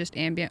 how there's just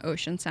ambient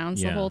ocean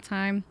sounds the whole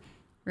time.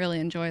 Really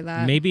enjoy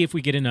that. Maybe if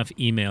we get enough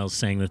emails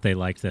saying that they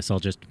like this, I'll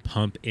just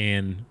pump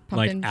in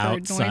bird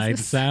outside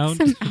noises. sound.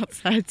 Some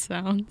outside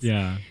sounds.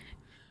 Yeah.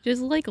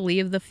 Just like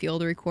leave the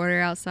field recorder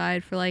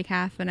outside for like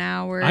half an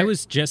hour. I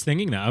was just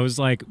thinking that. I was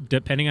like,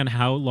 depending on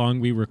how long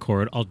we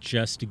record, I'll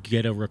just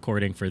get a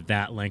recording for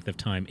that length of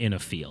time in a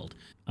field.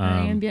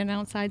 Ambient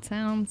outside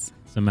sounds.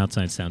 Some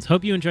outside sounds.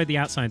 Hope you enjoyed the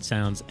outside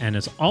sounds. And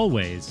as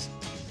always,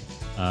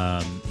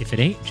 if it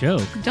ain't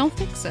joke, Don't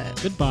fix it.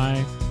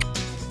 goodbye.